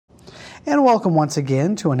And welcome once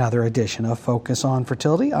again to another edition of Focus on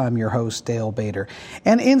Fertility. I'm your host, Dale Bader.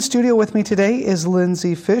 And in studio with me today is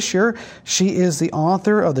Lindsay Fischer. She is the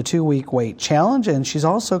author of the 2-Week Weight Challenge, and she's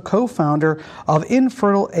also co-founder of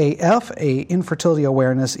Infertility AF, a infertility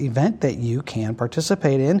awareness event that you can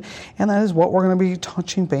participate in. And that is what we're going to be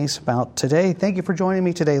touching base about today. Thank you for joining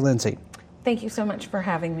me today, Lindsay. Thank you so much for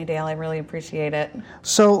having me, Dale. I really appreciate it.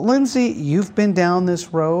 So, Lindsay, you've been down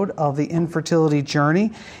this road of the infertility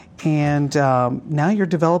journey, and now you're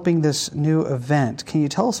developing this new event. Can you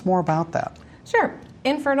tell us more about that? Sure.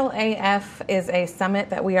 Infertility AF is a summit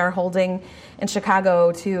that we are holding in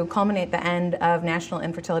Chicago to culminate the end of National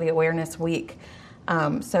Infertility Awareness Week.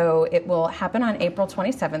 So it will happen on April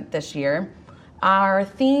 27th this year. Our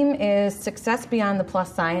theme is success beyond the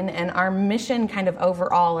plus sign, and our mission kind of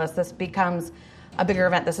overall, as this becomes a bigger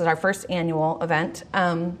event, this is our first annual event,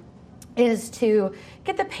 is to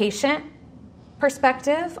get the patient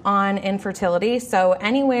perspective on infertility. So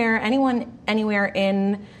anyone anywhere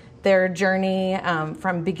in their journey,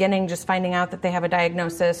 from beginning just finding out that they have a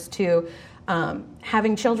diagnosis to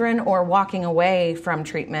having children or walking away from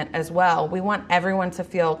treatment as well. We want everyone to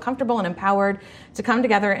feel comfortable and empowered to come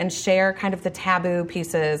together and share kind of the taboo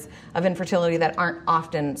pieces of infertility that aren't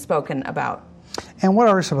often spoken about. And what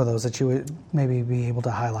are some of those that you would maybe be able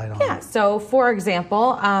to highlight on? Yeah, so for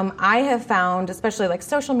example, I have found, especially like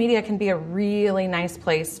social media can be a really nice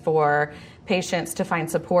place for patients to find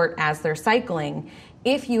support as they're cycling.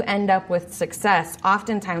 If you end up with success,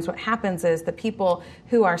 oftentimes what happens is the people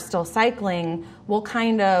who are still cycling will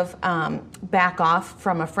kind of back off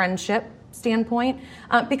from a friendship standpoint,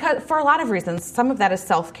 because for a lot of reasons. Some of that is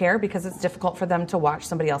self-care because it's difficult for them to watch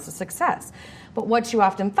somebody else's success. But what you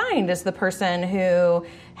often find is the person who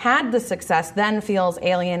had the success then feels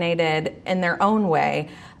alienated in their own way.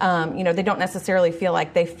 They don't necessarily feel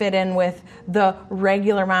like they fit in with the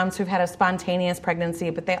regular moms who've had a spontaneous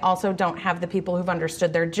pregnancy, but they also don't have the people who've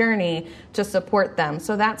understood their journey to support them.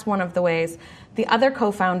 So that's one of the ways. The other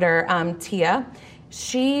co-founder, Tia,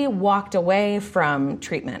 she walked away from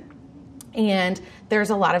treatment. And there's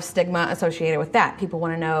a lot of stigma associated with that. People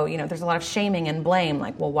want to know, there's a lot of shaming and blame,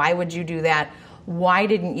 like, well, why would you do that? Why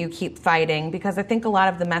didn't you keep fighting? Because I think a lot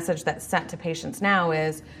of the message that's sent to patients now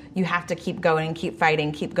is you have to keep going, keep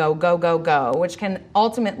fighting, keep go, which can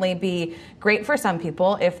ultimately be great for some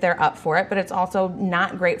people if they're up for it, but it's also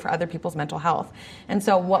not great for other people's mental health. And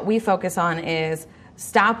so what we focus on is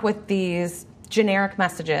stop with these generic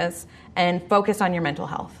messages and focus on your mental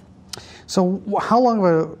health. So how long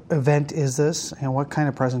of an event is this, and what kind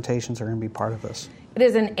of presentations are going to be part of this? It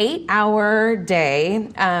is an 8-hour day.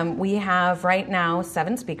 We have right now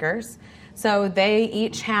 7 speakers. So they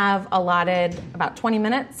each have allotted about 20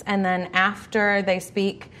 minutes, and then after they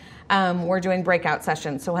speak, we're doing breakout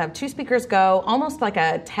sessions. So we'll have 2 speakers go, almost like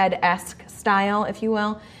a TED-esque style, if you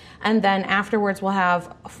will. And then afterwards, we'll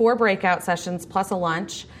have 4 breakout sessions plus a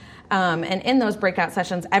lunch. And in those breakout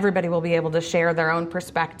sessions, everybody will be able to share their own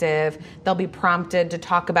perspective. They'll be prompted to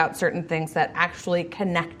talk about certain things that actually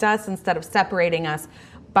connect us instead of separating us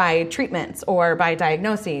by treatments or by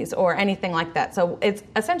diagnoses or anything like that. So it's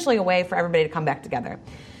essentially a way for everybody to come back together.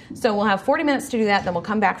 So we'll have 40 minutes to do that, then we'll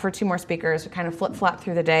come back for 2 more speakers. We kind of flip-flop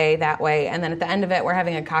through the day that way. And then at the end of it, we're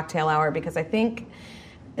having a cocktail hour because I think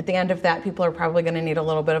at the end of that, people are probably going to need a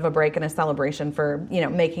little bit of a break and a celebration for,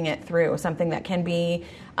 making it through something that can be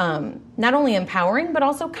not only empowering, but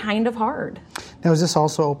also kind of hard. Now, is this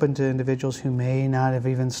also open to individuals who may not have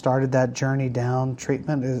even started that journey down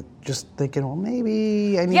treatment, just thinking, well,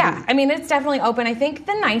 maybe I need to... it's definitely open. I think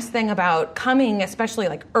the nice thing about coming, especially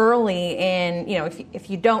like early in, if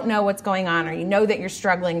you don't know what's going on or you know that you're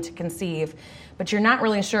struggling to conceive, but you're not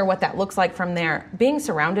really sure what that looks like from there, being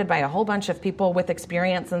surrounded by a whole bunch of people with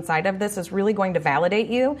experience inside of this is really going to validate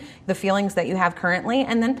you, the feelings that you have currently,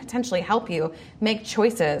 and then potentially help you make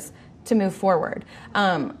choices to move forward.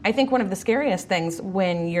 I think one of the scariest things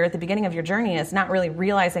when you're at the beginning of your journey is not really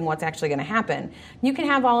realizing what's actually going to happen. You can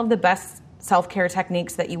have all of the best self-care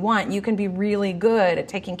techniques that you want. You can be really good at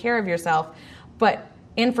taking care of yourself, but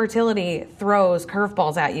infertility throws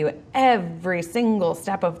curveballs at you every single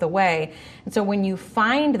step of the way. And so when you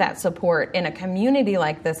find that support in a community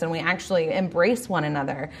like this and we actually embrace one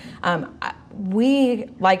another, we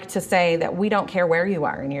like to say that we don't care where you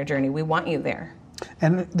are in your journey. We want you there.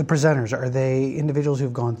 And the presenters, are they individuals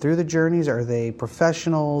who've gone through the journeys? Are they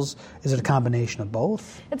professionals? Is it a combination of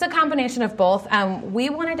both? It's a combination of both. We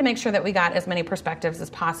wanted to make sure that we got as many perspectives as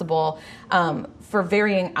possible for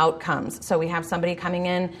varying outcomes. So we have somebody coming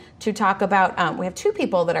in to talk about, we have two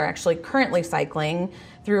people that are actually currently cycling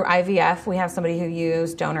through IVF. We have somebody who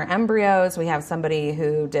used donor embryos. We have somebody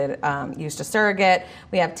who used a surrogate.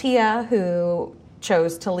 We have Tia, who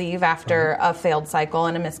chose to leave after a failed cycle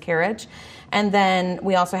and a miscarriage. And then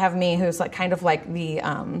we also have me, who's kind of like the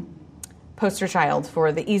poster child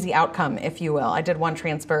for the easy outcome, if you will. I did one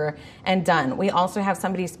transfer and done. We also have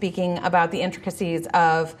somebody speaking about the intricacies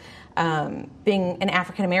of being an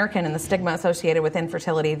African American and the stigma associated with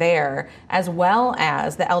infertility there, as well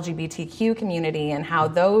as the LGBTQ community and how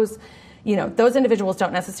those individuals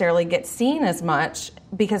don't necessarily get seen as much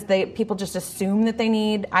because people just assume that they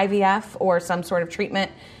need IVF or some sort of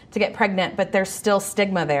treatment to get pregnant, but there's still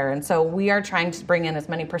stigma there. And so we are trying to bring in as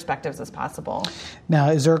many perspectives as possible. Now,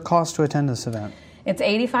 is there a cost to attend this event? It's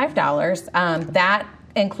 $85. That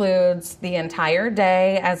includes the entire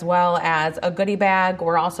day as well as a goodie bag.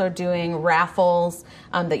 We're also doing raffles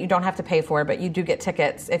that you don't have to pay for, but you do get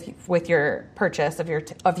tickets with your purchase of your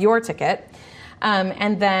ticket.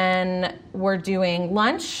 And then we're doing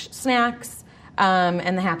lunch, snacks,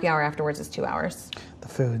 and the happy hour afterwards is 2 hours. The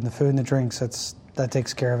food and the drinks, that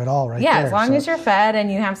takes care of it all, right? Yeah, there. As long as you're fed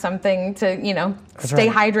and you have something to, stay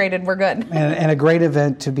hydrated, we're good. And a great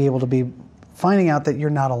event to be able to be finding out that you're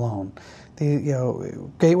not alone. The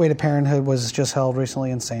Gateway to Parenthood was just held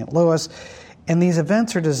recently in St. Louis, and these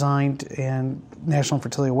events are designed, and National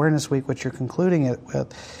Infertility Awareness Week, which you're concluding it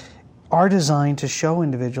with, are designed to show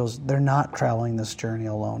individuals they're not traveling this journey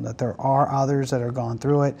alone, that there are others that have gone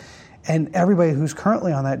through it, and everybody who's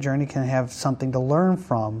currently on that journey can have something to learn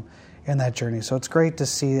from in that journey. So it's great to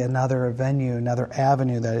see another venue, another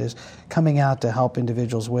avenue that is coming out to help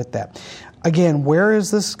individuals with that. Again, where is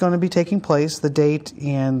this going to be taking place, the date,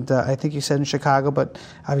 and I think you said in Chicago, but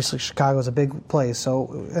obviously Chicago is a big place,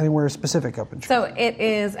 so anywhere specific up in Chicago? So it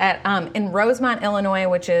is in Rosemont, Illinois,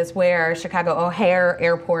 which is where Chicago O'Hare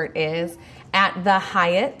Airport is, at the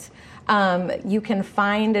Hyatt. You can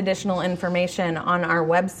find additional information on our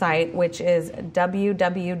website, which is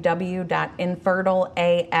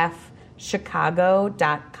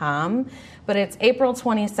www.infertileafchicago.com. But it's April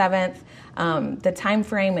 27th. The time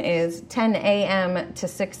frame is 10 a.m. to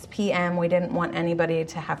 6 p.m. We didn't want anybody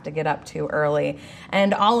to have to get up too early.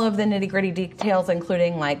 And all of the nitty-gritty details,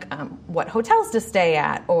 including what hotels to stay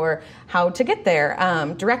at or how to get there,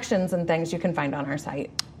 directions and things you can find on our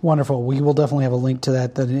site. Wonderful. We will definitely have a link to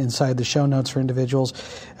that inside the show notes for individuals.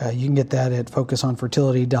 You can get that at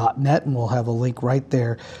focusonfertility.net, and we'll have a link right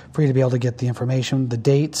there for you to be able to get the information, the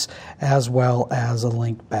dates, as well as a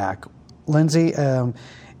link back. Lindsay,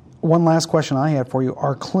 one last question I had for you.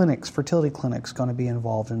 Are fertility clinics, going to be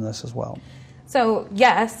involved in this as well? So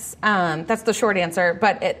yes, that's the short answer,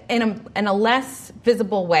 but in a less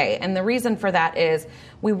visible way. And the reason for that is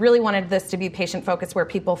we really wanted this to be patient-focused, where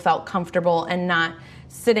people felt comfortable and not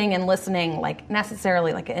sitting and listening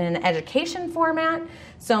necessarily in an education format,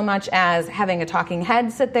 so much as having a talking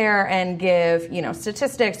head sit there and give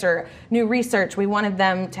statistics or new research. We wanted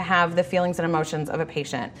them to have the feelings and emotions of a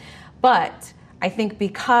patient. But I think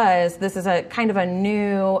because this is a kind of a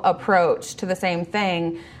new approach to the same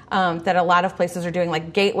thing that a lot of places are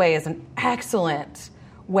doing, Gateway is an excellent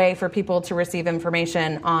way for people to receive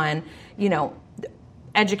information on,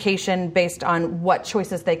 education based on what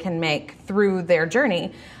choices they can make through their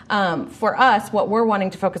journey. For us, what we're wanting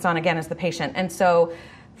to focus on, again, is the patient. And so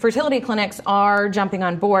fertility clinics are jumping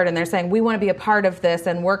on board, and they're saying, we want to be a part of this,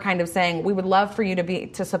 and we're kind of saying, we would love for you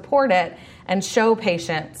to support it and show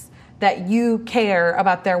patients that you care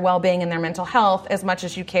about their well-being and their mental health as much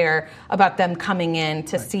as you care about them coming in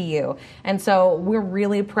to see you. And so we're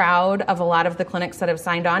really proud of a lot of the clinics that have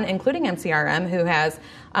signed on, including MCRM, who has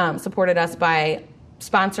supported us by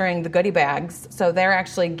sponsoring the goodie bags. So they're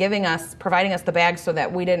actually providing us the bags so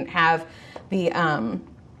that we didn't have the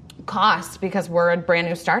cost, because we're a brand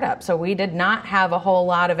new startup. So we did not have a whole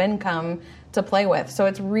lot of income to play with. So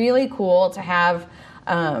it's really cool to have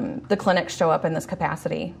the clinics show up in this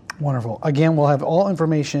capacity. Wonderful. Again, we'll have all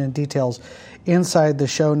information and details inside the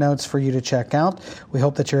show notes for you to check out. We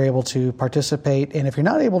hope that you're able to participate. And if you're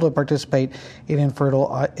not able to participate in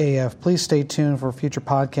Infertile AF, please stay tuned for future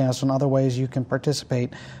podcasts and other ways you can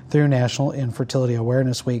participate through National Infertility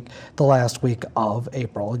Awareness Week, the last week of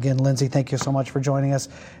April. Again, Lindsay, thank you so much for joining us.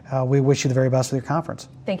 We wish you the very best with your conference.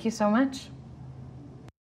 Thank you so much.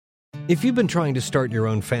 If you've been trying to start your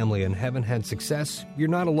own family and haven't had success, you're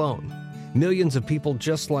not alone. Millions of people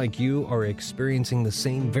just like you are experiencing the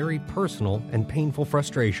same very personal and painful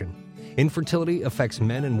frustration. Infertility affects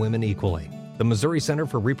men and women equally. The Missouri Center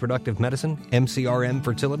for Reproductive Medicine, MCRM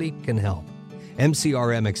Fertility, can help.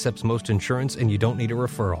 MCRM accepts most insurance and you don't need a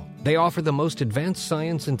referral. They offer the most advanced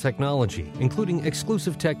science and technology, including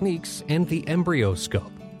exclusive techniques and the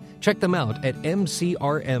EmbryoScope. Check them out at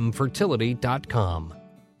mcrmfertility.com.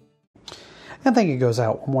 And thank you goes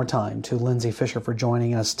out one more time to Lindsay Fischer for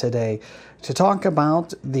joining us today to talk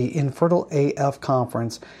about the Infertility AF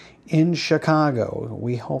conference in Chicago.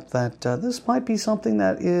 We hope that this might be something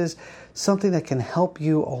that can help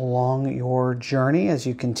you along your journey as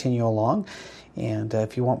you continue along. And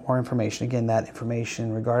if you want more information, again, that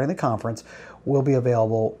information regarding the conference will be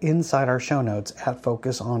available inside our show notes at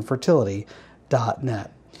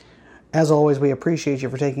focusonfertility.net. As always, we appreciate you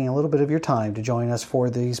for taking a little bit of your time to join us for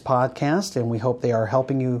these podcasts, and we hope they are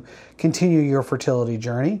helping you continue your fertility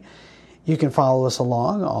journey. You can follow us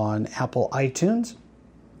along on Apple iTunes,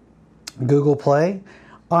 Google Play,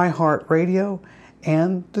 iHeartRadio,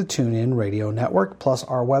 and the TuneIn Radio Network, plus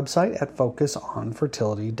our website at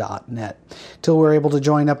focusonfertility.net. Till we're able to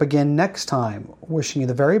join up again next time, wishing you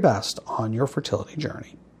the very best on your fertility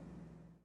journey.